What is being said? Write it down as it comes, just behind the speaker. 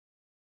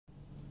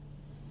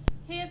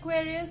Hey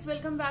Aquarius,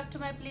 welcome back to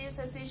my place.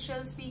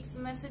 Sashell Speaks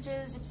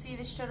Messages, GYPSY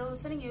Vishtaro,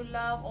 sending you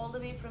love all the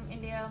way from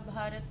India,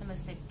 Bharat,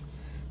 Namaste.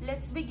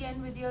 Let's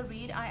begin with your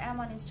read. I am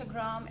on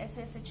Instagram,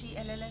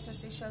 SSHELLS,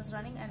 Sashell's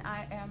running, and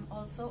I am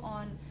also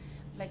on,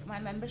 like, my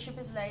membership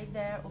is live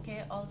there,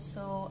 okay?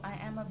 Also, I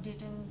am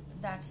updating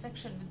that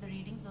section with the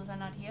readings, those are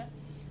not here.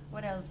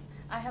 What else?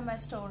 I have my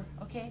store,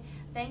 okay?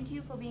 Thank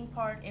you for being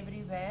part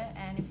everywhere,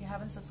 and if you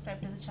haven't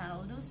subscribed to the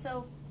channel, do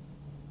so.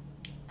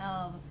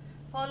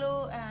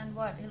 Follow and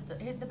what?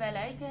 Hit the bell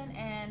icon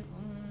and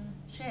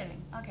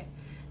sharing. Okay,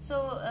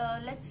 so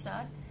let's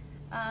start.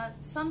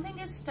 Something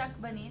is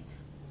stuck beneath.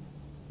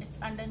 It's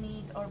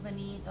underneath or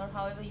beneath, or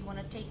however you want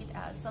to take it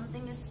as.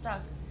 Something is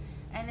stuck,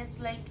 and it's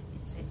like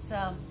it's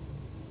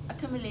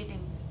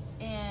accumulating.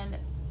 And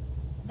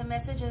the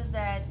message is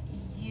that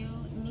you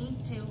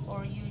need to,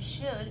 or you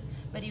should,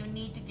 but you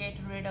need to get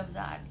rid of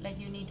that. Like,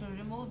 you need to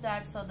remove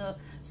that. So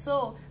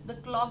the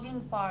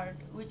clogging part,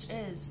 which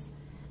is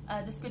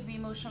this could be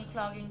emotional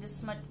clogging.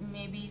 This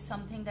may be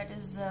something that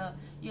is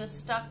you're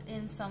stuck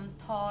in some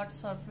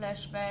thoughts or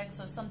flashbacks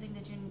or something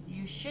that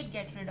you should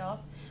get rid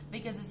of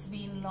because it's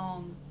been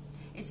long.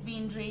 It's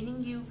been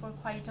draining you for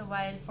quite a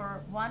while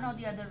for one or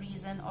the other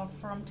reason, or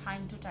from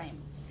time to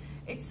time.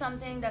 It's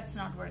something that's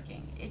not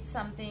working. It's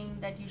something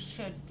that you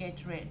should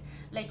get rid.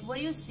 Like, what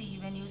do you see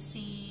when you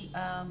see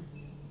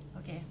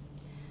okay,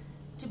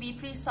 to be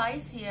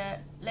precise here,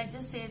 let's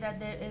just say that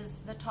there is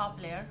the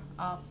top layer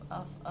of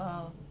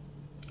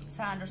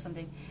sand or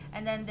something,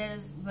 and then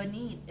there's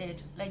beneath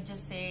it, like,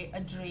 just say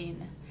a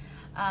drain,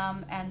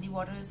 and the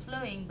water is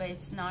flowing, but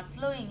it's not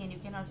flowing, and you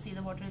cannot see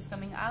the water is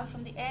coming out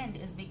from the end,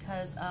 is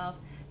because of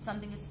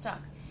something is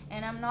stuck.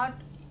 And I'm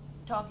not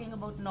talking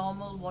about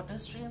normal water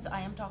streams.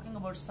 I am talking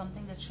about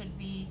something that should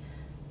be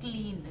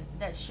cleaned,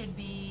 that should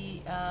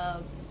be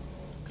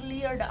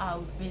cleared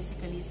out,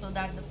 basically, so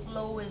that the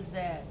flow is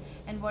there,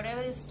 and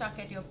whatever is stuck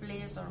at your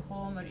place or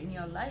home or in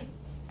your life,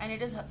 and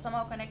it is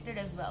somehow connected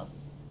as well.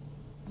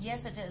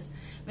 Yes, it is.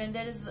 When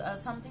there is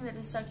something that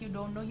is stuck, you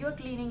don't know. You're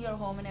cleaning your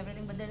home and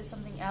everything, but there is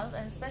something else,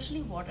 and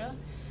especially water.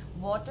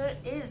 Water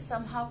is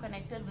somehow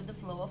connected with the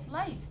flow of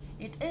life.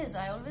 It is.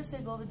 I always say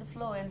go with the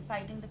flow and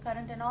fighting the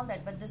current and all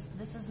that, but this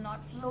is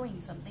not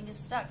flowing. Something is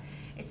stuck.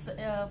 It's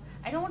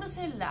I don't want to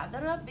say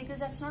lather up, because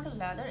that's not a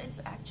lather.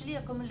 It's actually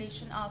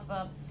accumulation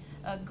of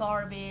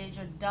garbage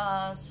or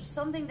dust or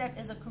something that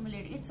is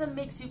accumulated. It's a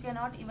mix. You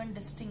cannot even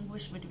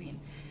distinguish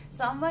between.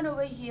 Someone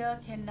over here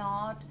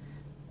cannot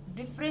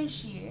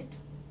differentiate,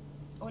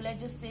 or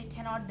let's just say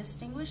cannot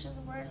distinguish is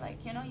a word,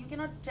 like, you know, you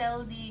cannot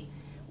tell the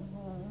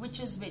which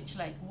is which,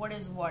 like what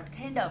is what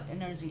kind of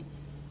energy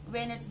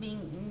when it's being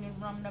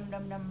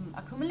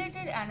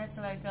accumulated, and it's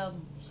like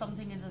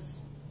something is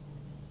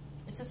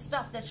it's a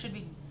stuff that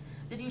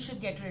you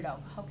should get rid of.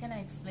 How can I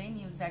explain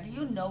you exactly?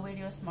 You know it,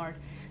 you're smart.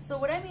 So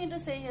what I mean to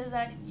say is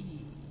that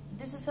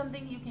this is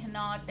something you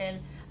cannot tell,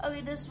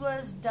 okay, this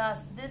was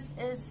dust, this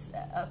is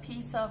a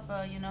piece of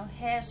you know,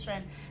 hair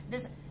strand,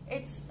 this.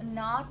 It's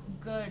not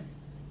good.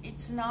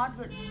 It's not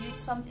good.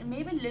 Something,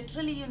 maybe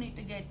literally you need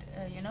to get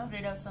you know,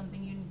 rid of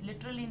something. You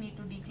literally need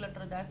to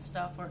declutter that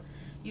stuff, or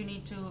you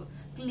need to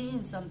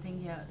clean something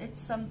here.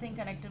 It's something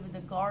connected with the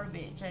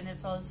garbage, and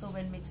it's also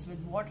when mixed with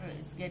water,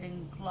 it's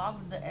getting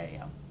clogged the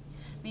area.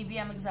 Maybe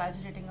I'm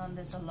exaggerating on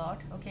this a lot,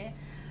 okay?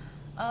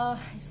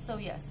 So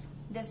yes,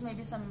 there's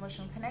maybe some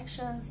emotional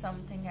connection,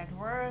 something at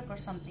work or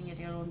something at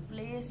your own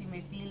place. You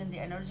may feel in the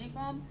energy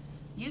form.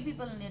 You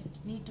people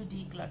need to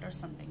declutter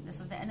something. This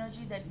is the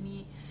energy that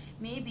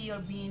maybe you're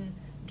being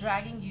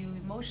dragging you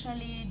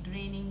emotionally,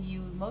 draining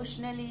you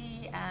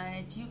emotionally,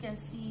 and you can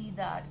see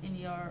that in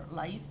your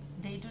life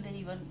day to day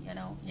even, you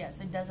know. Yes,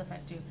 it does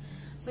affect you.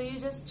 So you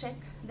just check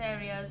the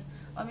areas,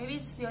 or maybe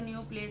it's your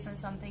new place and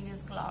something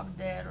is clogged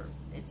there, or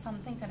it's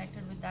something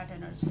connected with that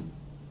energy.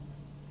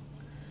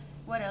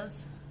 What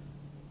else?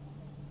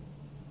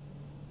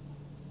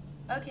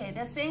 Okay,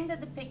 they're saying that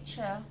the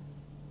picture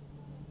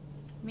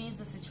means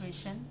the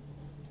situation.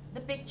 The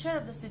picture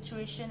of the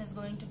situation is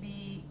going to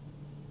be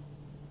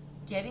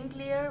getting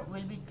clear,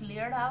 will be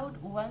cleared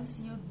out once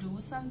you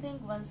do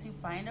something, once you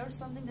find out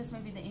something. This may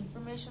be the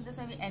information, this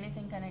may be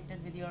anything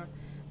connected with your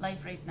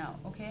life right now,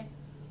 okay?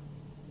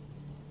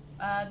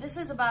 This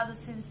is about the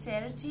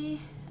sincerity,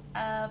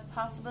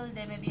 possible.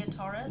 There may be a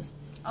Taurus.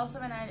 Also,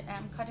 when I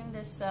am cutting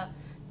this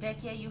deck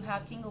here, you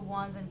have King of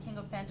Wands and King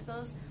of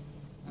Pentacles.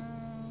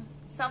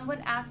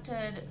 Someone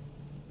acted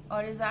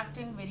or is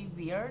acting very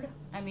weird.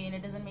 I mean,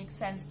 it doesn't make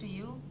sense to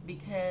you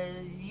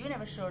because you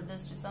never showed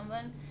this to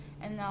someone,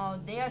 and now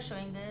they are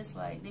showing this,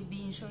 like they've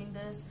been showing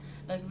this,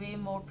 like way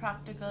more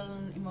practical,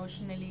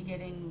 emotionally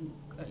getting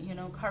you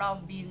know, cut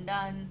off, being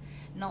done,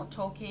 not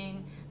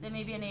talking. There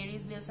may be an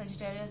Aries, Leo,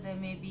 Sagittarius. There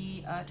may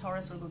be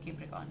Taurus, Virgo,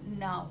 Capricorn.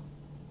 Now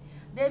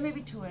there may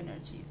be two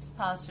energies,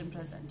 past and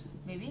present,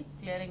 maybe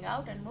clearing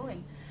out and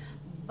moving,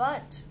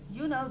 but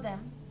you know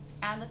them.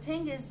 And the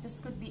thing is, this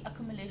could be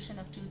accumulation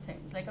of two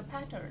things, like a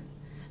pattern.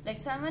 Like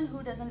someone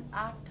who doesn't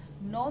act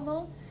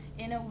normal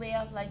in a way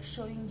of like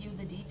showing you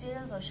the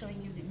details or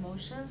showing you the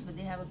emotions, but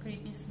they have a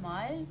creepy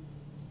smile.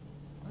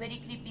 very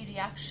creepy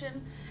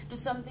reaction to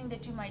something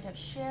that you might have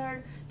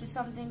shared, to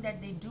something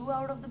that they do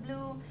out of the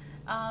blue.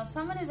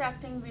 Someone is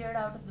acting weird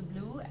out of the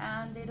blue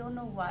and they don't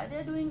know why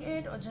they're doing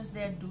it, or just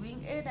they're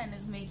doing it and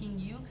is making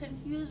you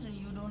confused and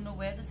you don't know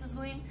where this is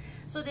going.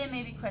 So there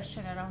may be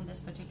question around this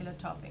particular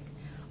topic.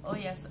 Oh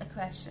yes, a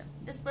question.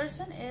 This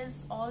person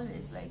is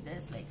always like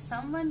this, like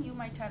someone you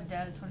might have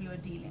dealt or you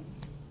are dealing.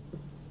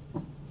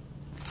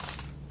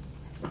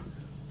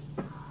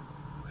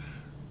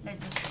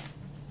 Let's just say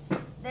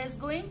there's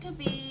going to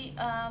be,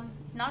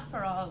 not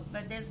for all,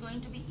 but there's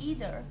going to be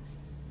either,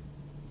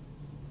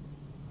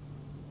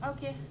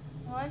 okay,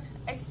 what?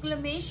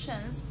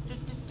 Exclamations.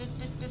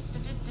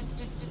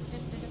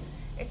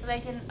 It's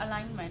like an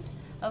alignment.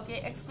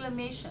 Okay,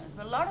 exclamations.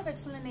 But a lot of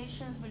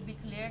explanations will be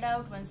cleared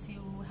out once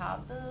you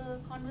have the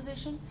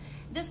conversation.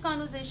 This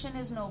conversation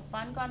is no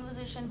fun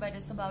conversation, but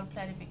it's about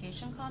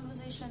clarification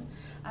conversation.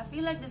 I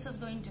feel like this is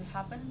going to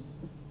happen,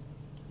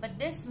 but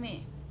this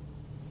may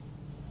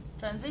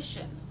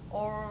transition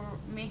or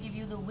may give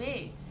you the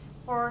way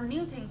for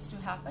new things to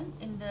happen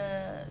in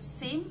the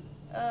same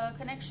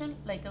connection,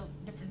 like a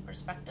different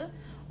perspective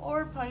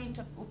or point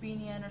of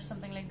opinion or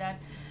something like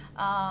that,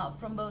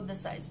 from both the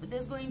sides. But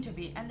there's going to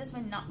be, and this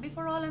may not be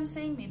for all, I'm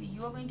saying maybe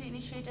you are going to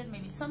initiate it,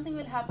 maybe something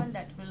will happen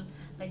that will,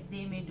 like,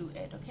 they may do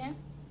it. Okay,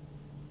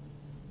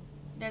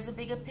 there's a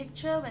bigger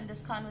picture when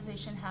this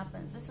conversation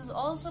happens. This is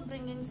also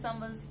bringing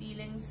someone's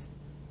feelings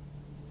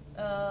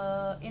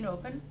in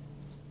open.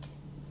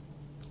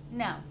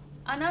 Now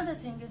another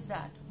thing is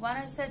that one,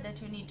 I said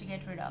that you need to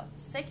get rid of.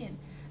 Second,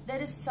 there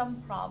is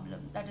some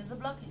problem, that is the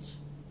blockage.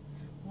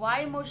 Why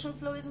emotional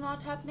flow is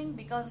not happening?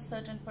 Because a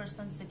certain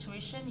person's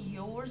situation,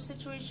 your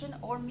situation,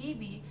 or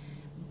maybe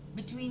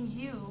between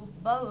you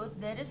both,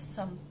 there is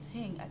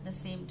something at the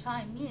same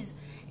time. Means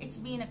it's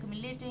been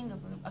accumulating,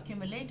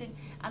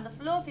 and the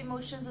flow of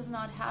emotions is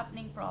not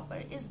happening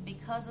proper is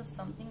because of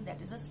something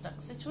that is a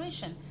stuck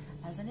situation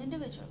as an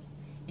individual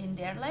in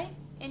their life,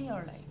 in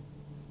your life,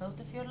 both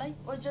of your life,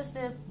 or just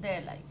their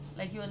life.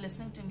 Like you are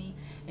listening to me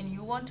and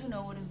you want to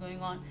know what is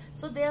going on.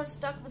 So they are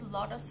stuck with a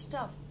lot of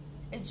stuff.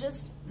 It's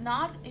just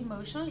not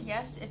emotional,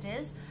 yes it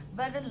is,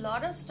 but a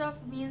lot of stuff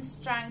means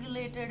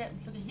strangulated,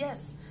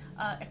 yes,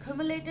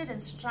 accumulated and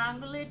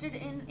strangulated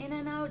in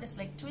and out. It's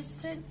like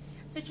twisted.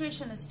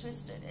 Situation is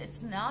twisted.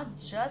 It's not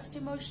just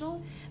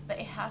emotional, but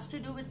it has to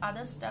do with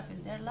other stuff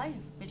in their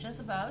life, which is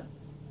about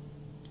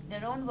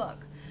their own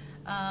work,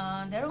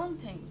 their own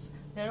things,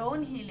 their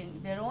own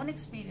healing, their own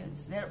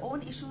experience, their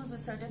own issues with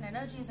certain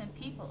energies and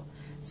people.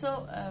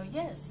 So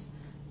yes,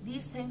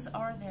 these things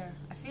are there.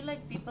 I feel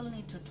like people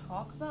need to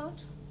talk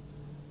about.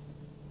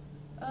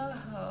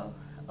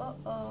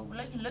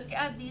 Like look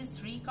at these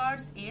three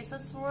cards: Ace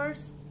of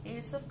Swords,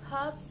 Ace of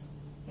Cups,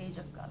 Page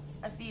of Cups.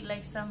 I feel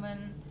like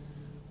someone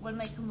will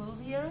make a move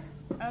here.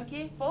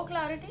 Okay, for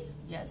clarity,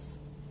 yes,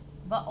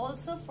 but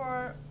also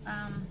for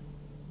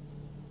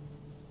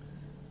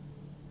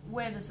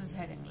where this is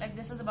heading. Like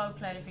this is about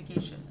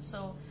clarification.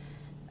 So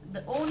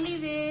the only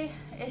way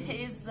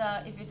is,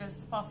 if it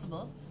is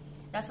possible,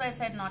 that's why I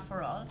said not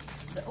for all,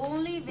 the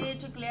only way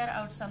to clear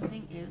out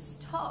something is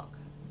talk.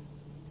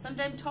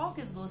 Sometimes talk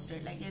is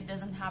ghosted, like it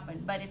doesn't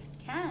happen, but if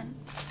it can,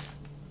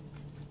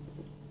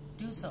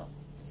 do so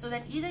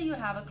that either you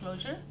have a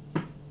closure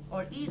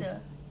or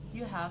either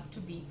you have to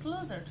be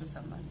closer to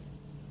someone.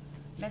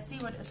 Let's see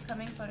what is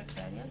coming for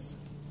Aquarius.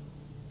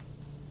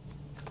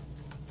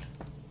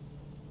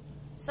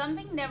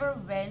 Something never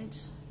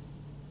went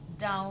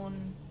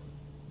down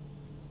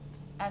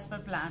as per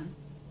plan.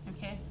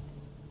 Okay,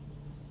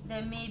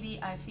 there may be,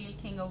 I feel,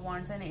 King of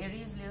Wands and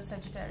Aries, Leo,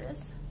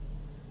 Sagittarius.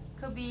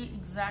 Could be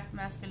exact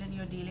masculine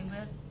you're dealing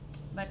with,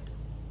 but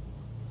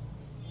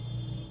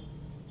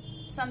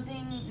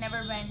something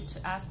never went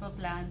as per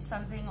plan.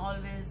 Something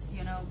always,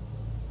 you know,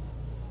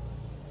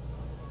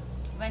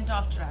 went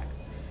off track.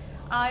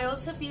 I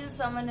also feel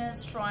someone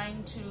is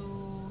trying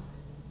to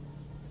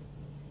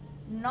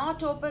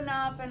not open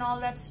up and all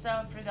that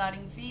stuff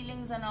regarding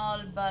feelings and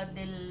all, but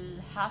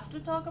they'll have to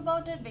talk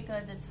about it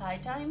because it's high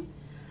time.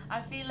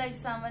 I feel like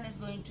someone is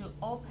going to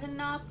open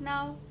up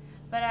now,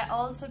 but I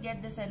also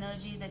get this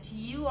energy that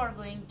you are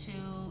going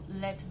to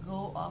let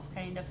go of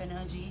kind of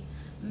energy,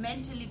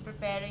 mentally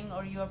preparing,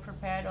 or you're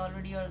prepared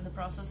already, or the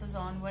process is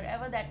on,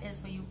 whatever that is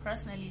for you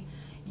personally.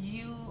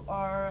 You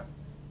are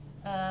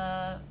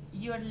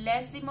you're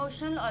less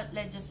emotional, or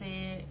let's just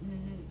say,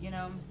 you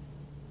know,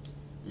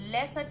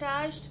 less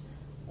attached,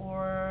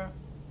 or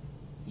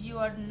you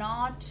are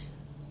not,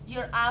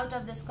 you're out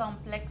of this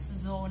complex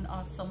zone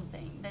of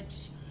something that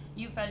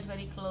you felt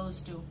very close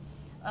to.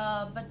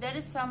 But there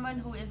is someone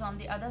who is on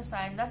the other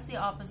side. That's the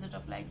opposite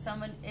of like,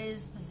 someone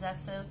is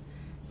possessive,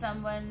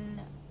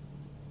 someone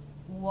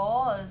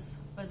was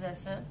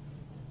possessive,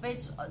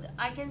 but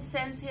I can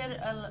sense here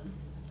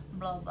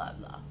blah blah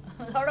blah.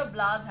 A lot of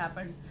blahs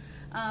happened.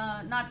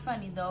 Not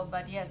funny though,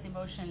 but yes,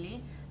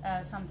 emotionally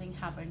something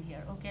happened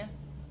here. Okay,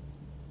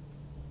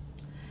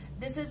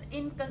 this is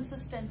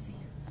inconsistency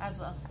as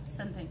well,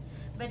 something.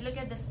 But look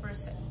at this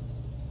person.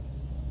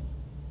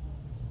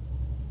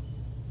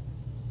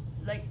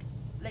 Like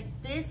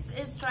like this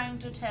is trying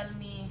to tell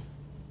me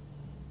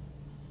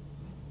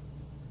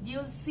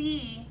you'll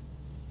see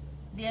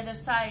the other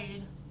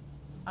side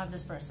of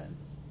this person.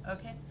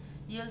 Okay,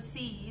 you'll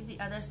see the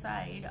other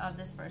side of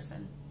this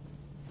person.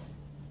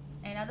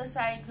 Another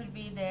side could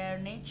be their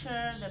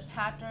nature, the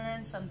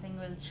pattern, something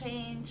will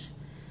change.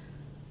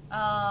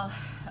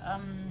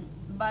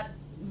 But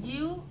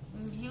you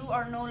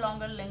are no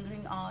longer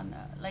lingering on,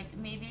 like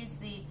maybe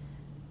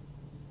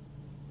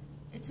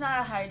it's not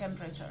a high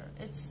temperature.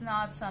 It's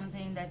not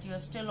something that you're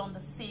still on the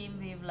same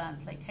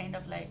wavelength, like kind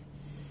of like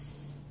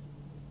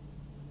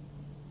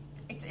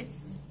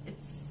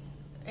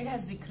it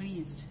has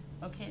decreased.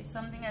 Okay,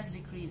 something has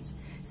decreased.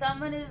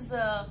 Someone is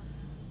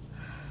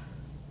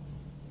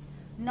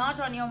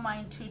not on your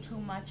mind too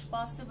much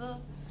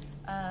possible.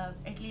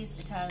 At least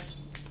it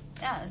has,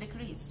 yeah,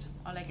 decreased,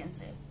 all I can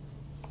say.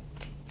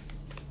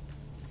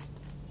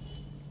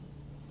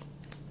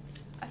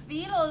 I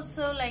feel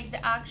also like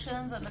the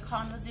actions and the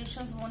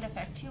conversations won't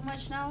affect you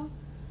much now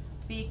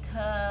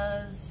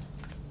because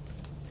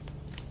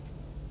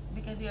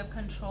you have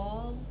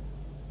control.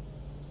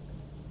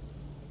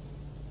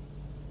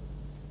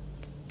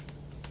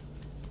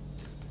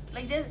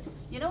 Like this,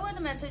 you know what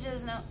the message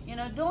is now? You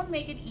know, don't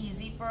make it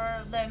easy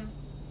for them.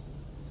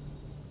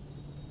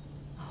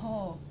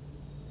 Oh,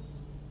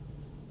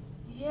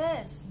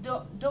 yes,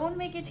 don't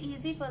make it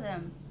easy for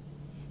them.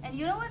 And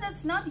you know what?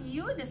 That's not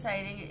you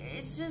deciding.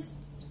 It's just,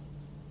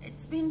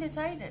 it's been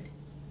decided.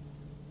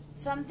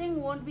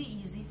 Something won't be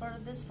easy for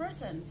this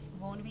person.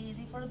 Won't be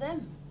easy for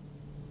them.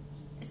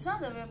 It's not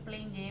that we're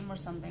playing game or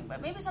something, but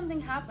maybe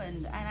something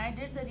happened and I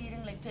did the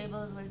reading, like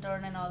tables will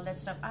turn and all that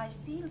stuff. I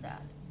feel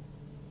that.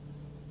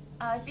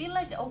 I feel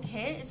like,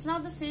 okay, it's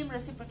not the same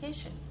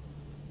reciprocation.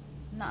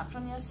 Not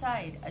from your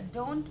side.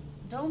 Don't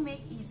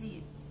make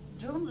easy.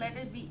 Don't let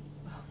it be.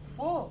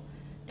 Whoa.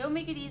 Don't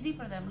make it easy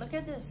for them. Look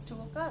at this, 2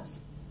 of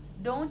Cups.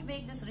 Don't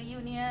make this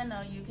reunion,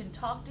 or you can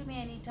talk to me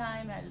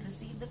anytime. I'll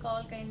receive the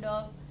call, kind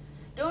of.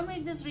 Don't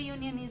make this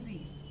reunion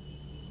easy.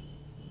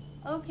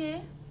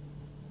 Okay.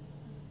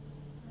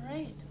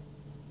 Right.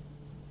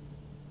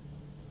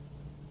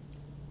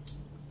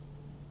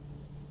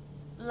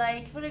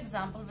 Like, for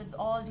example, with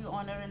all due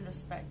honor and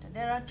respect,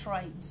 there are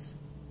tribes.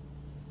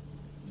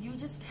 You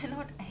just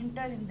cannot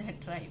enter in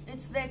that tribe.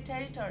 It's their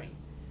territory.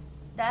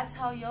 That's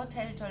how your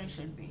territory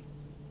should be.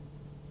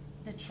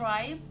 The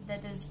tribe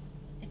that is,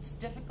 it's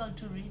difficult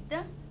to read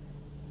them.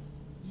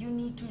 You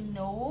need to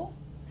know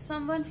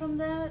someone from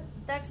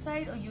that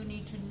side, or you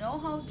need to know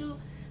how to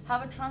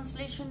have a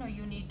translation, or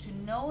you need to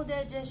know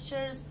their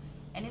gestures.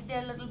 And if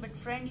they're a little bit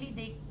friendly,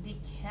 they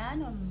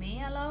can or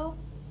may allow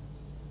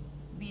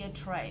be a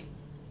tribe.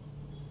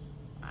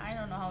 I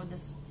don't know how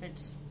this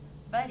fits,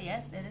 but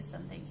yes, there is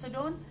something. So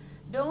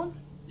don't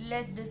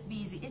let this be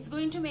easy. It's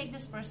going to make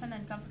this person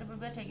uncomfortable.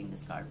 We're taking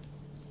this card.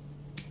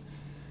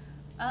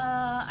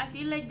 I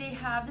feel like they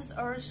have this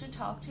urge to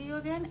talk to you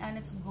again, and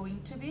it's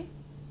going to be.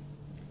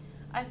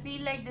 I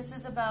feel like this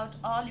is about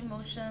all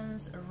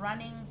emotions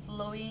running,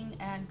 flowing,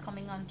 and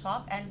coming on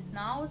top. And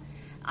now,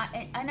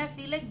 I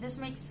feel like this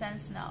makes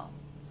sense now.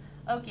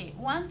 Okay,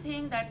 one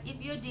thing that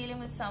if you're dealing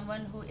with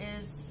someone who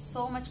is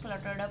so much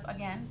cluttered up,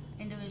 again,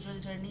 individual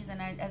journeys,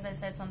 and as I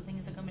said, something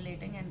is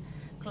accumulating and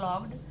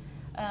clogged,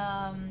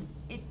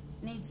 it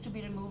needs to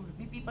be removed.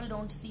 People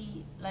don't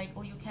see, like,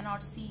 oh, you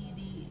cannot see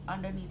the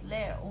underneath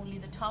layer, only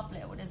the top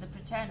layer. What is the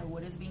pretend, or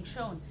what is being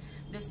shown?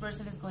 This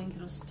person is going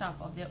through stuff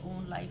of their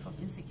own life, of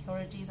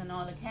insecurities and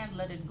all. I can't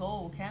let it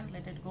go,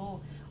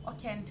 or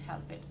can't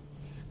help it.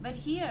 But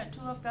here,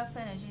 2 of Cups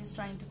energy is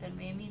trying to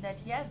convey me that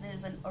yes, there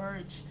is an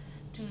urge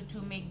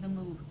to make the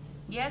move.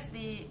 Yes,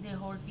 they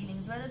hold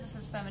feelings, whether this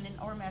is feminine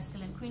or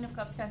masculine. Queen of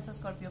Cups, Cancer,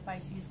 Scorpio,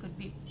 Pisces could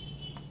be.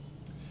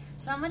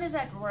 Someone is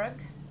at work.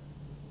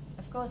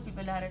 Of course,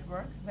 people are at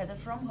work, whether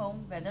from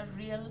home, whether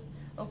real,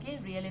 okay,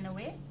 real in a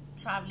way,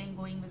 traveling,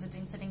 going,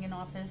 visiting, sitting in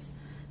office,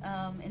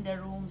 in their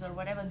rooms, or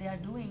whatever they are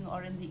doing,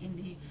 or in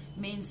the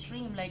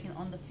mainstream, like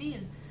on the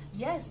field.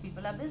 Yes,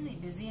 people are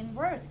busy in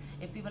work.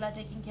 If people are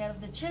taking care of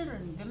the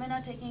children, women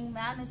are taking,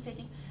 man is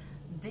taking,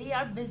 they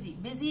are busy.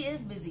 Busy is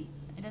busy.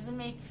 It doesn't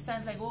make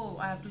sense like, oh,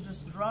 I have to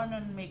just run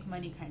and make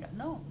money, kind of.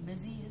 No,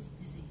 busy is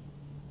busy.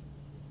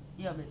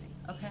 You're busy,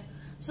 okay?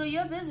 So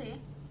you're busy.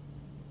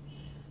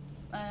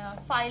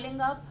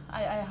 Filing up,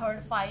 I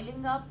heard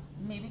filing up,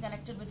 maybe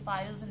connected with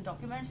files and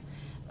documents,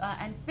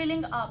 and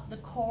filling up the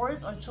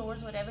chores or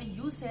chores, whatever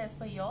you say as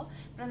per your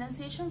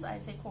pronunciations. I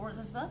say chores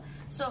as well.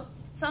 So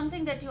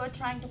something that you are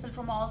trying to fill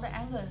from all the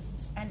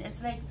angles, and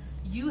it's like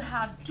you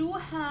have 2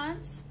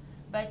 hands,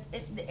 but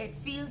it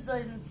feels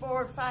that in 4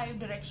 or 5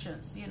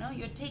 directions. You know,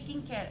 you're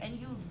taking care, and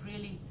you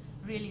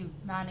really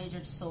manage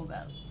it so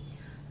well.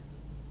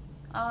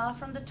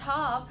 From the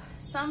top,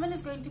 someone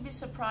is going to be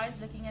surprised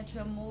looking at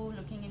your move,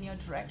 looking in your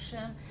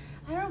direction.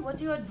 I don't know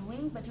what you are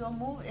doing, but your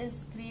move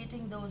is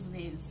creating those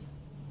waves.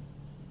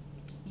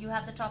 You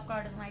have the top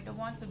card as Knight of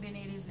Wands, could be an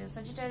Aries, Leo,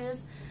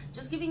 Sagittarius.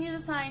 Just giving you the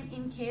sign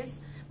in case,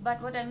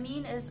 but what I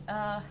mean is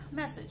a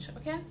message,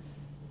 okay?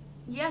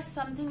 Yes,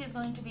 something is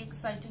going to be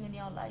exciting in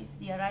your life.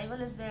 The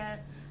arrival is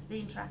there. the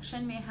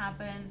interaction may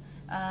happen,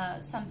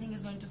 something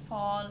is going to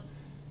fall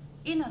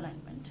in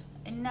alignment.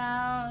 And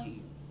now,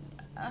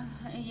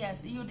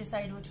 yes, you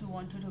decide what you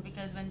want to do,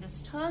 because when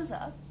this turns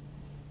up,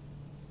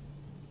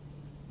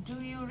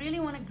 do you really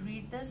want to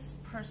greet this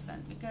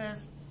person?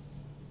 Because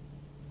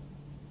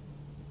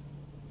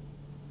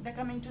they're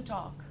coming to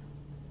talk.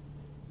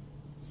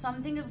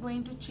 Something is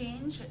going to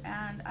change,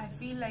 and I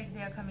feel like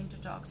they are coming to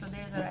talk. So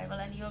there's arrival,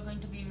 and you're going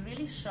to be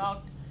really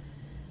shocked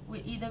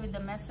with either with the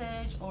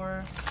message,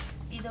 or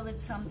either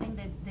with something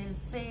that they'll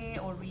say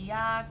or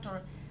react,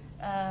 or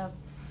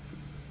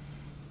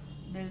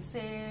they'll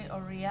say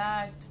or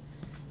react.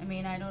 I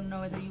mean, I don't know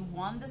whether you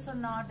want this or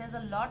not. There's a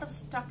lot of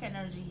stuck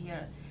energy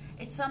here.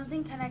 It's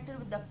something connected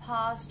with the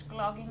past,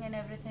 clogging and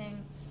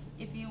everything.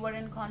 If you were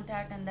in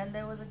contact and then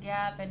there was a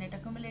gap and it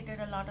accumulated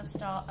a lot of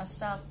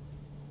stuff,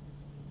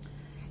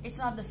 it's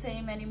not the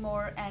same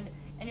anymore. And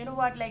you know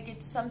what, like,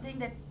 it's something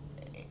that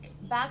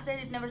back then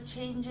it never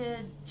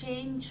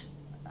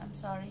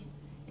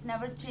it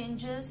never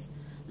changes.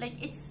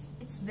 Like, it's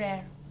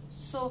there.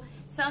 So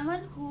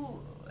someone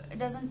who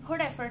doesn't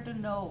put effort to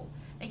know,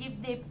 like,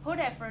 if they put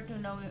effort to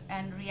know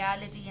and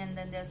reality, and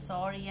then they're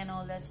sorry and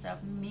all that stuff,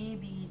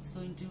 maybe it's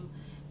going to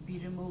be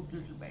removed a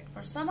little bit.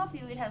 For some of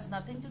you, it has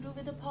nothing to do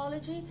with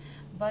apology,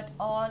 but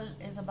all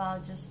is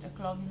about just a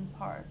clogging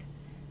part.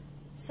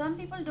 Some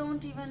people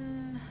don't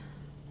even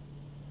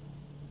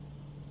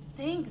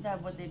think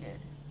that what they did,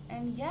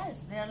 and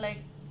yes, they're like,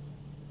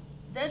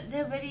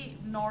 they're very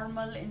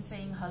normal in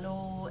saying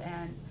hello,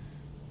 and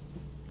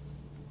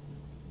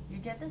you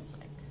get this,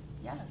 like,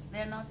 yes,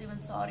 they're not even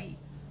sorry.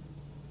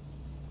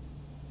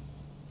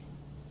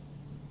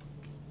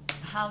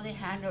 How they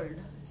handled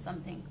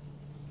something,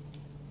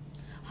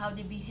 how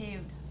they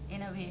behaved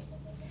in a way.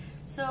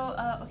 So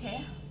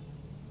okay,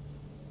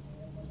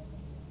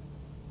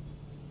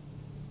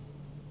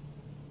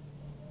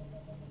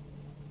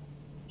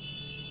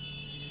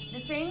 they're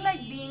saying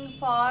like being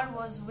far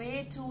was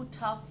way too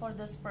tough for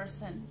this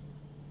person,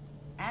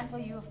 and for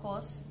you, of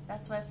course.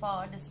 That's why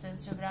far,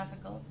 distance,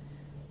 geographical.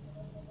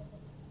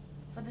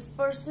 For this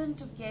person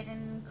to get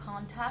in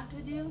contact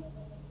with you,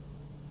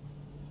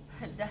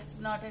 that's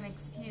not an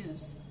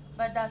excuse,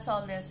 but that's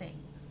all they're saying.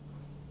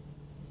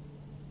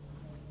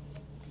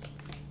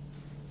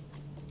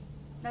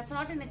 That's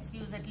not an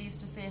excuse, at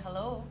least, to say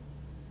hello.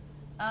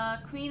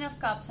 Queen of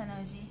Cups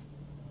energy.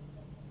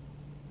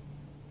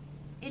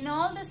 In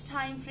all this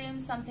time frame,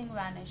 something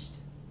vanished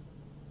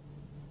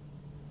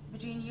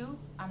between you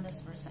and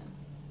this person.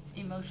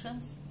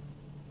 Emotions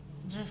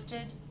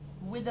drifted,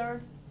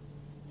 withered,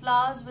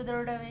 flowers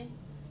withered away.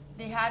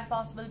 They had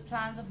possible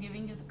plans of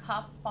giving you the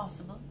cup,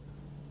 possible.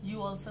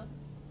 You also.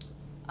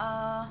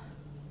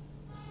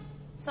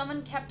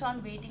 Someone kept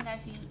on waiting, I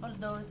feel,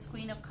 although it's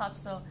Queen of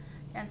Cups, so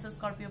Cancer,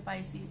 Scorpio,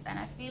 Pisces, and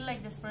I feel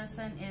like this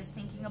person is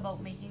thinking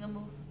about making a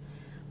move.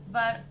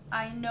 But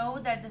I know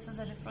that this is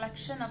a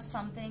reflection of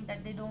something,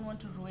 that they don't want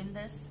to ruin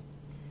this.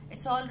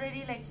 It's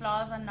already like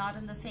flowers are not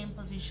in the same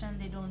position.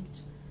 They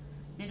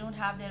don't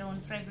have their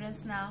own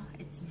fragrance now.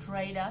 It's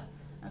dried up,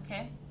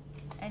 okay?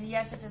 And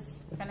yes, it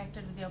is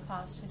connected with your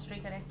past.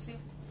 History connects you.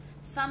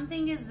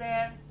 Something is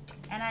there,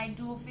 and I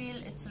do feel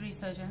it's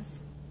resurgence.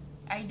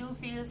 I do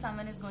feel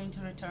someone is going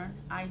to return.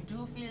 I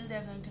do feel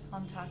they're going to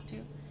contact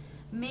you.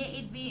 May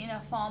it be in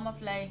a form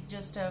of like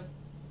just a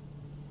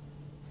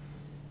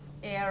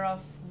air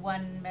of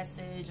one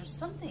message or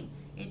something.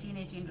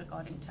 1818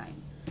 recording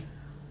time.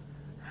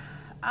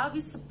 Are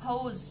we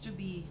supposed to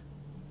be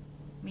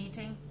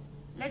meeting?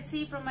 Let's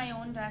see from my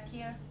own deck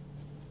here.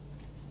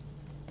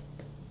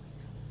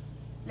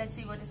 Let's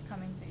see what is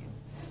coming for you.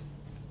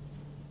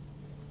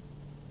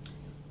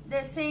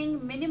 They're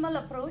saying minimal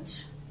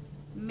approach.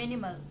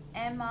 Minimal.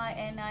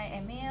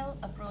 M-I-N-I-M-A-L.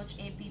 Approach.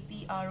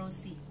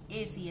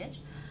 A-P-P-R-O-C-A-C-H.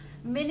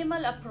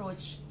 Minimal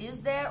approach is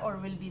there or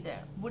will be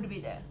there. Would be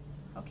there.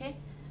 Okay.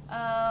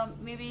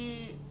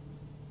 Maybe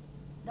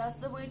that's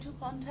the way to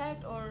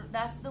contact, or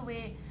that's the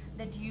way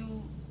that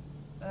you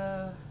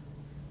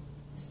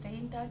stay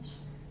in touch.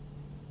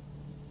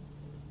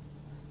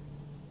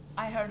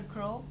 I heard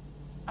crow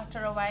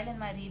after a while in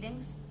my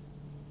readings.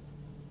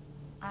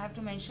 I have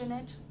to mention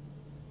it.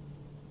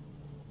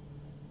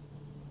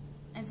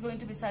 It's going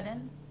to be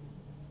sudden,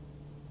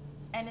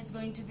 and it's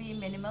going to be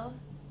minimal.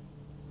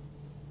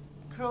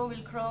 Crow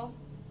will crow.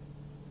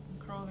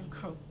 Crow will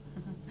crow.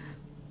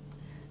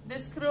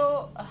 This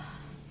crow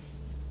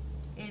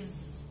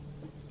is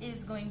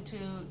going to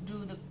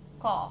do the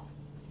caw,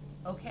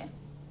 okay?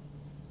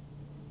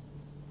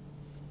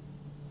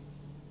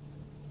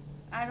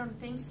 I don't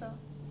think so,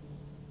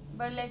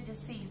 but let's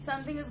just see.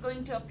 Something is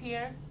going to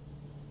appear.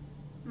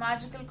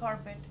 Magical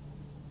carpet.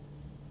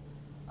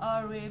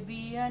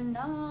 Arabian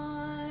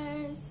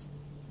Nights.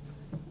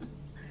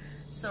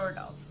 Sort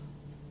of.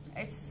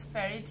 It's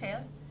fairy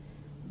tale,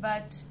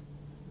 but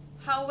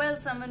how well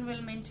someone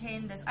will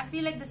maintain this. I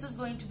feel like this is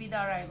going to be the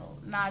arrival,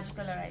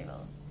 magical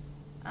arrival.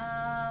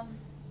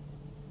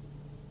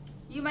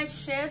 You might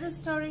share this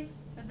story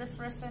with this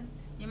person.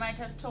 You might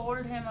have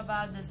told him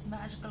about this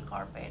magical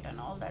carpet and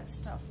all that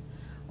stuff.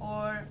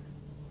 Or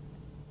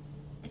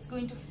it's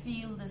going to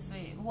feel this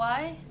way.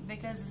 Why?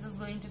 Because this is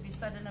going to be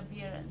sudden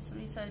appearance,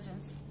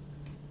 resurgence.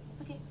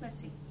 Okay,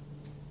 let's see.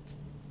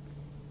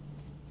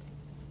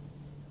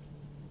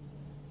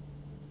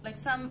 Like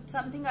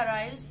something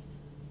arrives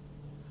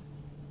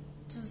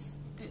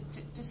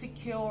to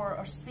secure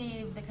or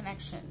save the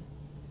connection.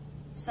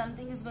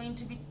 Something is going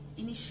to be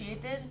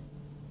initiated,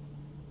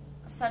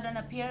 a sudden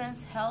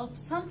appearance, help,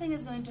 something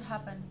is going to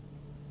happen.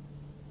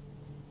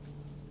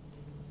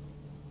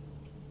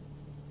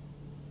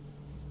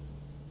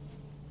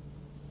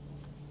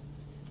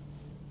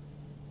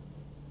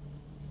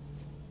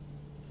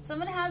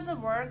 Someone has the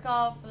work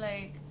of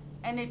like,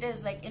 and it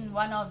is like in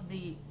one of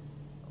the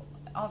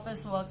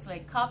office works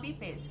like copy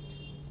paste,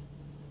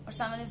 or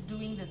someone is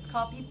doing this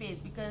copy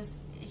paste because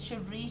it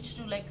should reach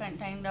to like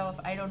kind of,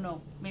 I don't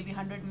know, maybe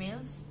 100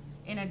 mails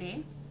in a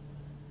day.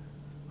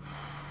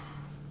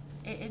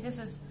 This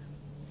is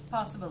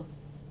possible.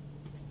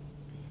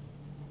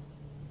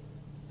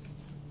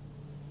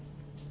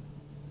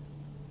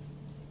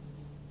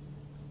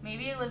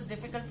 Maybe it was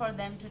difficult for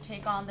them to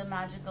take on the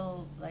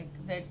magical, like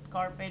that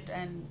carpet,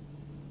 and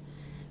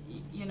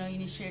you know,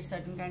 initiate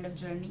certain kind of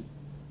journey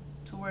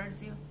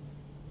towards you.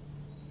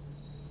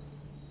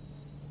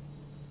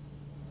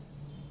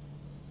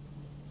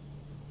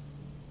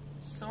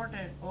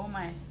 Sorted. Oh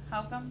my,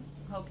 how come?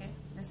 Okay,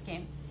 this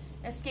came.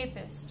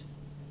 Escapist.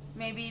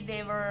 Maybe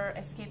they were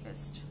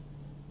escapist.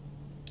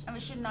 And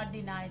we should not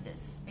deny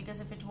this,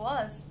 because if it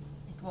was,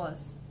 it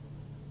was.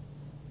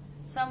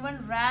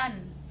 Someone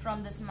ran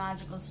from this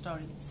magical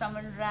story.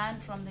 Someone ran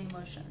from the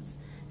emotions.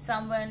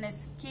 Someone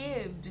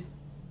escaped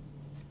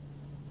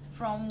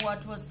from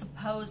what was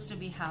supposed to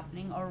be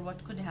happening or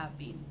what could have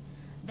been.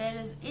 There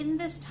is, in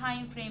this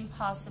time frame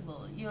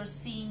possible, you're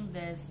seeing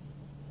this.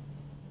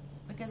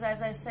 Because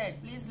as I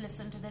said, please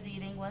listen to the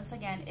reading once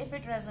again. If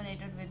it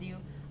resonated with you,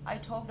 I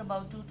talked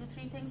about 2 to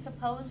 3 things.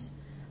 Suppose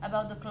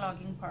about the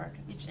clogging part,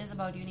 which is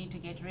about you need to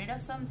get rid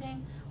of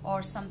something,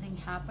 or something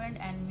happened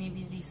and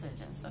maybe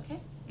resurgence. Okay,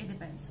 it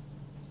depends.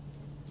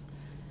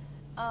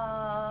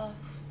 I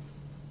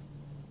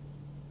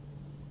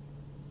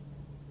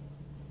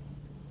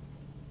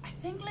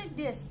think like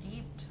they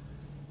escaped,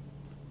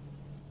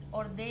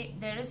 or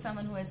there is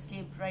someone who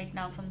escaped right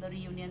now from the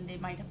reunion. They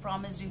might have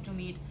promised you to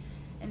meet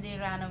and they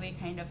ran away,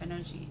 kind of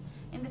energy.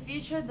 In the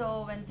future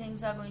though, when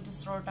things are going to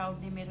sort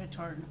out, they may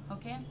return.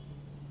 Okay,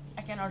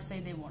 I cannot say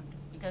they won't,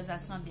 because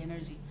that's not the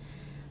energy.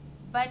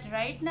 But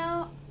right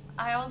now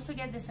I also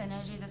get this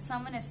energy that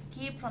someone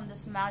escaped from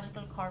this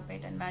magical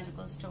carpet and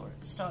magical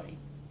story.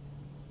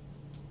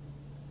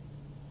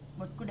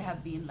 What could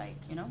have been, like,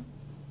 you know,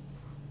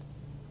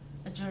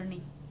 a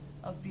journey,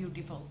 a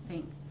beautiful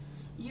thing.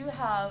 You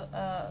have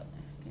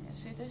can you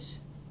see this?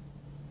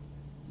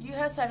 You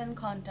have sudden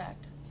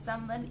contact.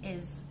 Someone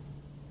is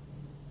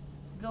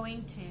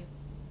going to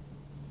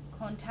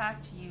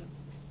contact you.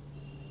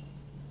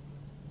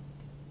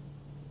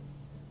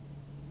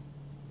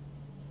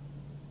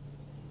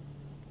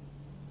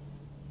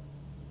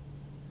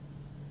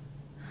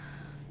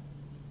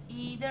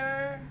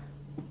 Either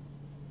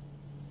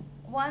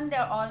one,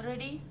 they're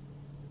already,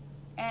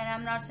 and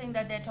I'm not saying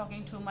that they're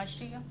talking too much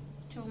to you,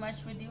 too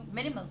much with you.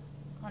 Minimal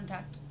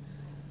contact.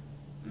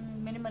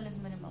 Minimal is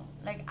minimal.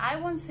 Like, I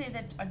won't say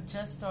that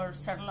adjust or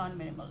settle on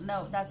minimal.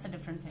 No, that's a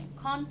different thing.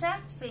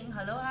 Contact, saying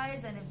hello,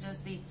 highs, and if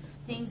just the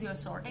things you're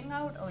sorting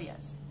out, oh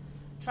yes.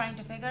 Trying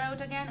to figure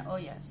out again, oh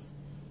yes.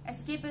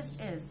 Escapist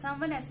is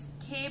someone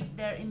escaped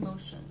their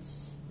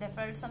emotions. They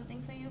felt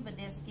something for you, but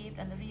they escaped,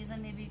 and the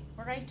reason may be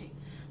variety.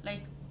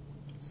 Like,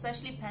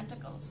 especially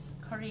pentacles,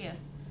 career,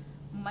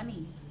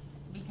 money,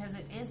 because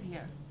it is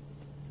here.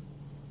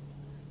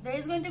 There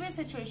is going to be a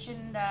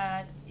situation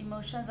that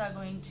emotions are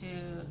going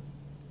to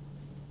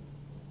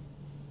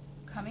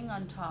coming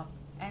on top,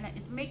 and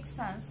it makes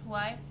sense.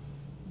 Why?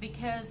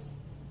 Because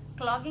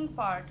clogging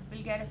part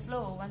will get a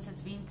flow once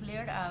it's been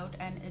cleared out,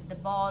 and the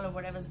ball or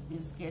whatever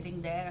is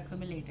getting there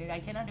accumulated. I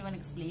cannot even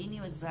explain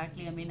you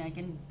exactly. I mean,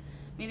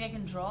 maybe I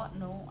can draw.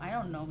 No, I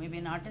don't know. Maybe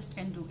an artist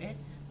can do it,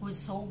 who is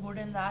so good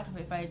in that.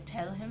 If I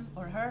tell him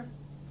or her,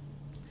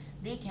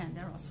 they can.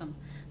 They're awesome.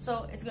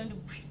 So it's going to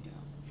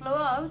flow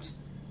out,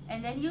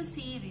 and then you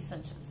see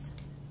resurgence.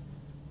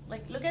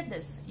 Like, look at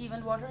this.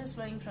 Even water is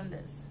flowing from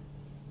this.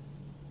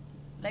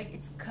 Like,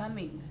 it's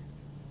coming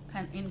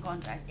in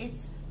contact.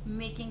 It's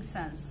making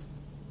sense.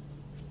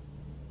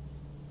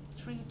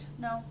 Treat,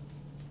 no.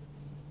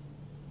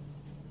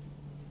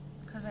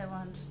 Because I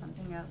want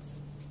something else.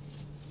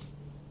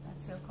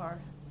 That's your card.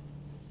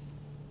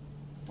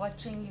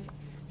 Watching you.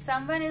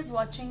 Someone is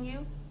watching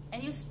you,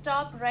 and you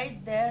stop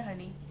right there,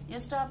 honey. You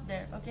stop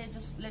there. Okay,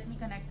 just let me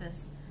connect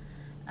this.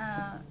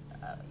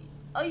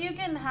 Or you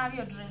can have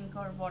your drink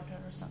or water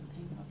or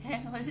something.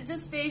 Okay,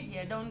 just stay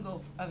here. Don't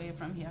go away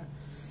from here.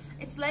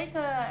 It's like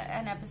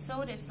an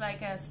episode. It's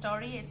like a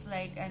story. It's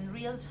like in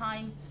real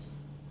time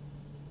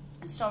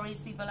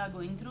stories people are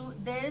going through.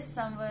 There is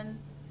someone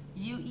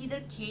you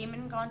either came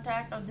in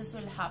contact, or this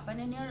will happen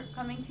in your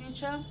coming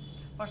future.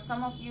 For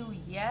some of you,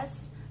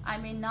 yes, I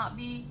may not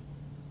be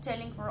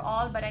telling for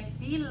all, but I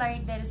feel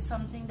like there is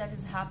something that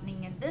is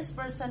happening, and this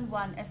person,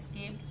 one,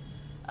 escaped,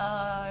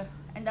 and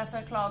that's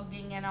why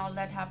clogging and all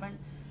that happened.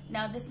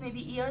 Now this may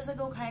be years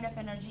ago kind of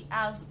energy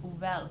as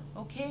well,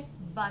 okay?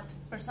 But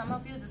for some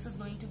of you, this is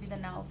going to be the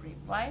now frame.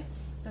 Why?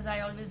 Because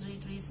I always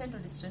read recent or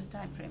distant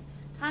time frame.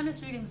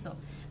 Timeless readings though.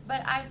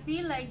 But I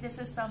feel like this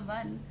is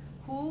someone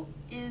who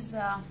is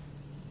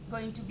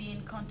going to be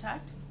in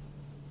contact,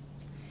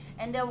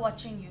 and they're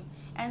watching you,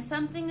 and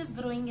something is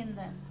growing in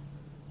them.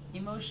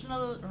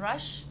 Emotional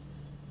rush.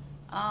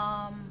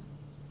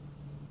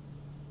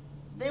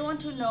 They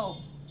want to know,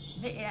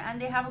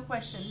 and they have a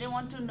question. They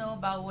want to know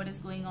about what is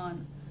going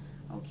on.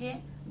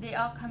 Okay, they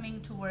are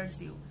coming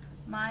towards you.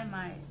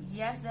 My,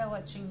 yes, they're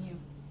watching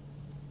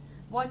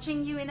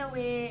you in a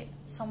way,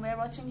 somewhere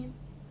watching you,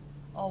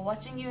 or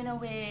watching you in a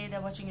way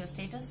they're watching your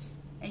status,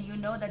 and you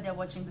know that they're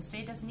watching the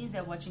status, means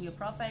they're watching your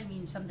profile,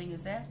 means something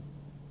is there.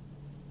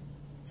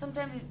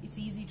 Sometimes it's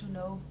easy to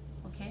know,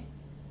 okay?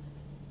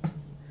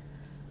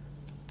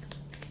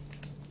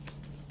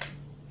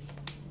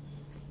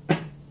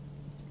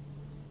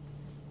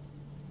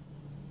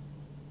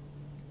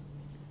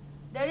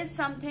 There is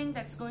something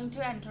that's going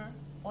to enter,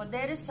 or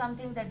there is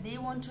something that they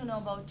want to know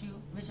about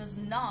you, which is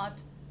not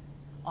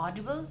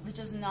audible, which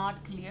is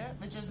not clear,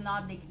 which is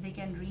not they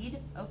can read,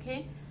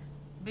 okay?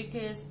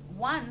 Because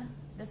one,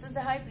 this is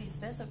the High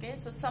Priestess, okay?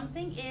 So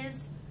something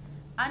is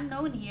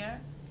unknown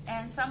here,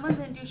 and someone's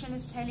intuition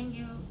is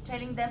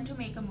telling them to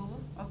make a move,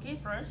 okay,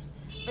 first,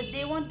 but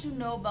they want to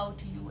know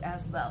about you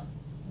as well.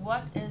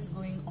 What is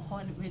going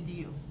on with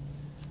you?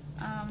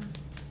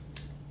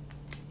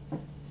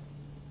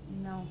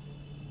 No.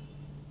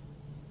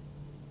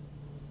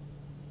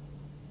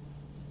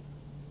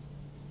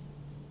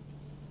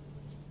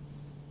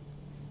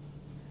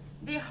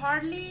 They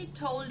hardly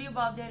told you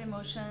about their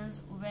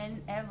emotions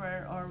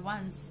whenever or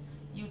once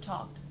you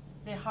talked.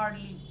 They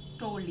hardly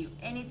told you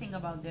anything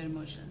about their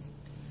emotions.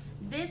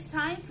 This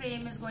time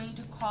frame is going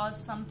to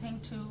cause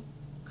something to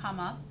come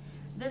up.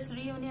 This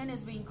reunion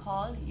is being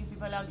called. You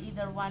people are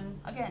either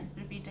one, again,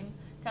 repeating,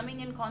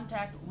 coming in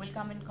contact, will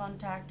come in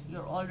contact.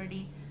 You're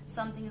already,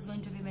 something is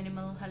going to be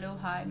minimal, hello,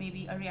 hi,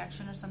 maybe a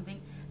reaction or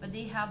something, but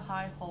they have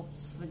high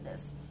hopes with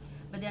this.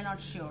 But they're not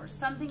sure.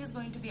 Something is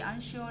going to be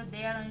unsure.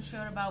 They are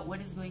unsure about what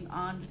is going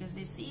on because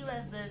they see you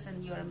as this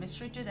and you are a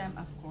mystery to them,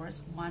 of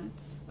course. One,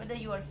 whether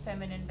you are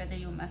feminine, whether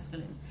you're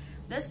masculine.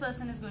 This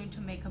person is going to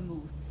make a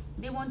move.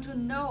 They want to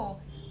know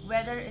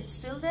whether it's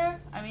still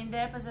there. I mean,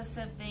 their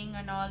possessive thing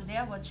and all, they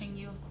are watching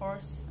you, of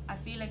course. I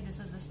feel like this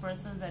is this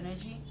person's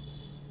energy.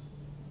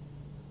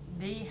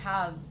 They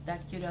have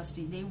that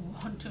curiosity. They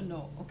want to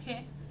know,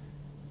 okay?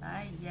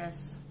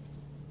 Yes.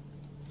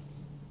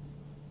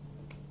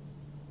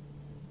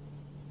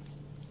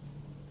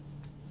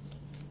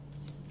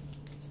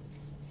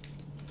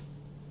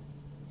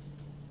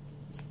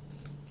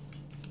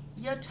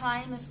 Your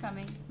time is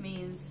coming,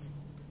 means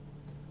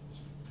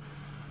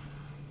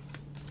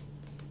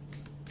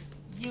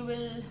you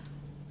will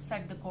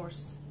set the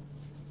course.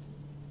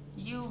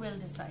 You will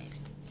decide,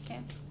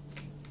 okay?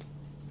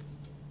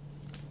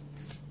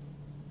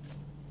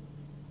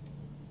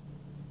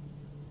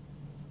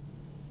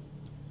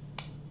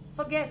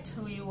 Forget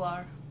who you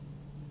are.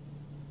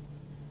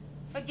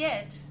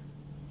 Forget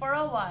for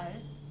a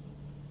while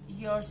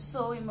your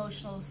so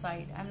emotional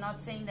side. I'm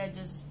not saying that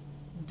just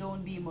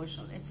don't be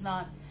emotional. It's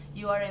not.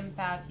 You are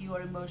empath, you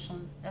are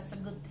emotional. That's a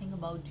good thing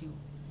about you.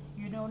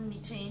 You don't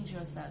need to change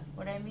yourself.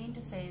 What I mean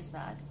to say is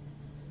that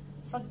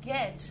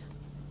forget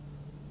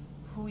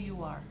who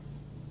you are.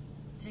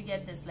 To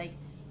get this, like,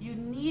 you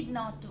need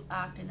not to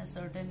act in a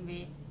certain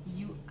way.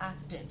 You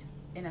acted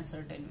in a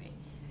certain way.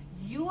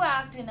 You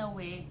act in a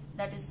way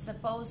that is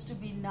supposed to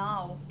be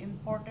now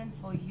important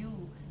for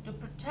you to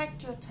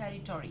protect your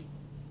territory.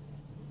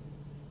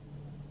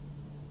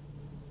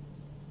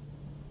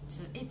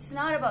 So it's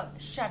not about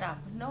shut up,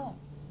 no.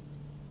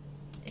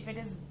 If it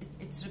is,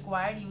 it's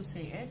required, you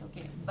say it,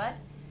 okay? But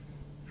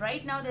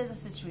right now there's a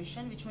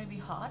situation which may be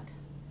hot,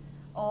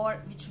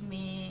 or which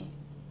may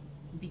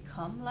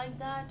become like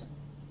that,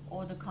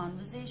 or the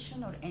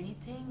conversation or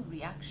anything,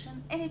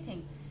 reaction,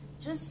 anything.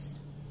 Just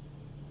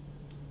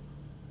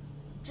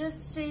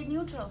stay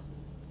neutral.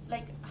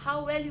 Like,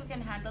 how well you can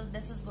handle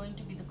this is going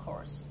to be the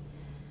course.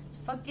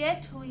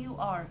 Forget who you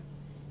are.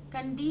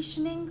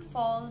 Conditioning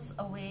falls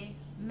away.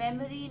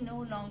 Memory no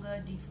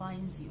longer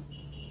defines you.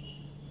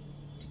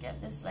 To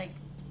get this, like,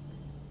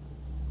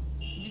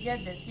 you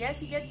get this.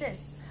 Yes, you get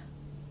this.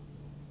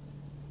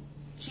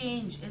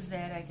 Change is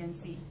there, I can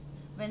see.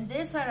 When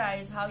this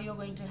arrives, how you're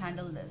going to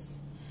handle this.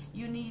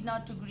 You need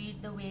not to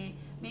greet the way,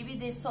 maybe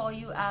they saw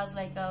you as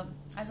like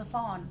as a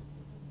fawn,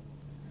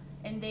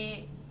 and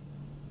they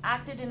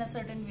acted in a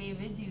certain way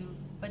with you,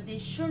 but they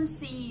shouldn't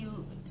see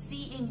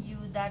in you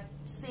that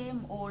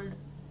same old,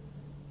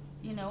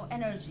 you know,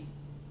 energy.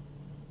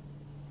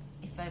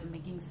 If I'm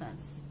making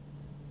sense.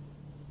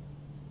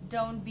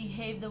 Don't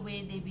behave the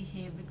way they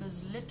behave,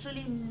 because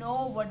literally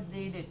know what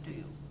they did to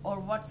you, or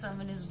what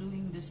someone is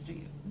doing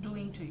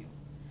to you.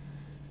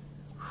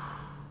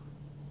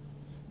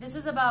 This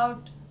is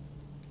about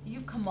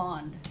you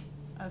command,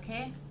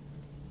 okay,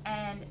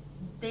 and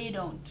they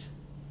don't.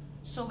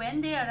 So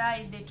when they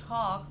arrive, they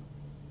talk,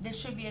 there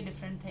should be a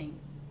different thing.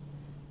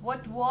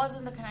 What was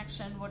in the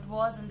connection, what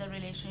was in the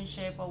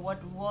relationship, or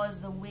what was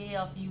the way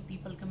of you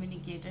people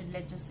communicated,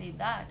 let's just say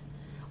that,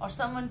 or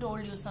someone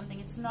told you something,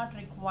 it's not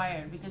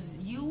required, because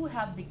you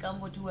have become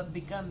what you have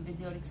become with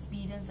your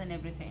experience and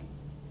everything.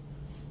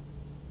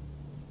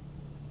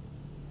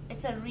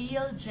 It's a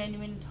real,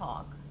 genuine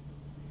talk,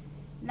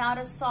 not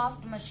a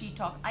soft, mushy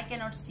talk. I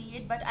cannot see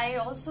it, but I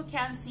also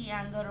can see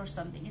anger or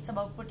something. It's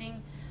about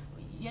putting,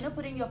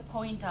 putting your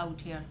point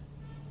out here.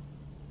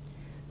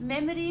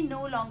 Memory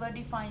no longer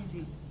defines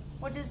you.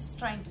 What is it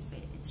trying to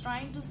say? It's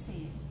trying to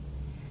say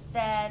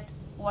that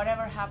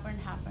whatever happened,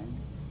 happened.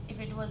 If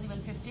it was even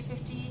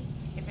 50-50,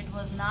 if it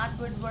was not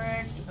good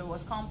words, if it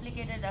was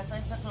complicated, that's why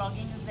the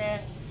clogging is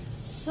there.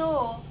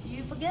 So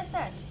you forget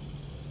that.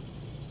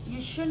 You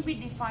shouldn't be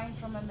defined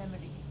from a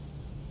memory.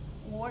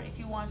 Or if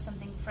you want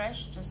something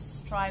fresh,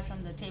 just try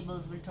from the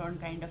tables will turn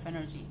kind of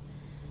energy.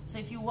 So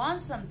if you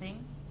want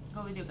something,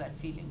 go with your gut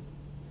feeling.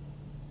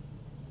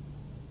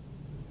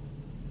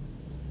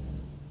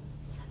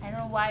 I don't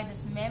know why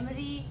this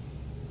memory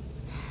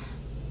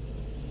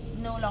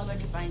no longer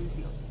defines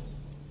you.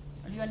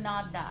 You're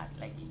not that.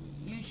 Like,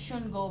 you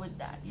shouldn't go with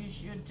that. You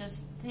should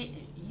just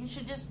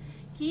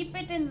keep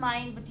it in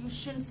mind, but you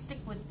shouldn't stick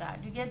with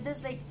that. You get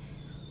this? Like,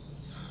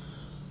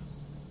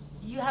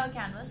 you have a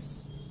canvas,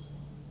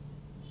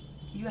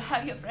 you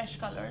have your fresh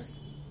colors,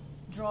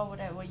 draw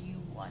whatever you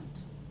want.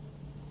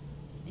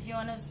 If you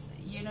want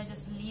to,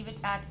 just leave it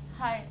at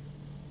hi,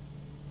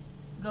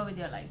 go with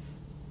your life.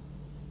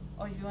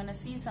 Or if you want to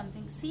see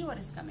something, see what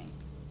is coming.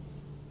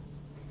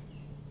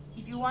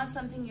 If you want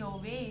something your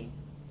way,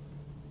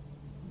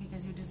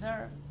 because you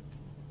deserve,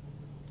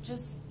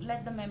 just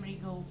let the memory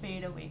go,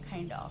 fade away,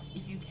 kind of,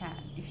 if you can.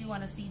 If you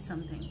want to see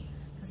something,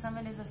 because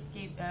someone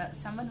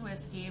who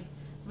escaped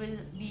will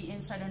be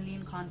suddenly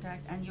in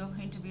contact, and you're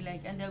going to be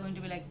like, and they're going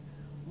to be like,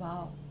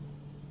 wow.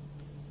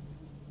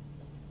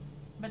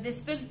 But they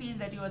still feel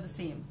that you are the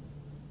same.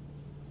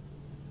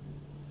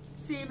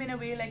 Same in a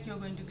way, like you're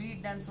going to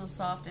greet them so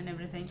soft and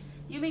everything.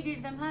 You may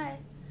greet them hi.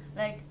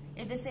 Like,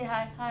 if they say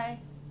hi,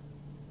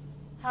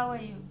 how are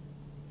you?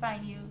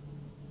 Fine, you.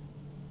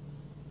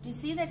 Do you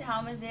see that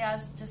how much they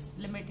ask? Just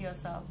limit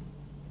yourself.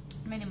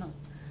 Minimal.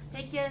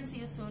 Take care and see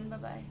you soon.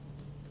 Bye-bye.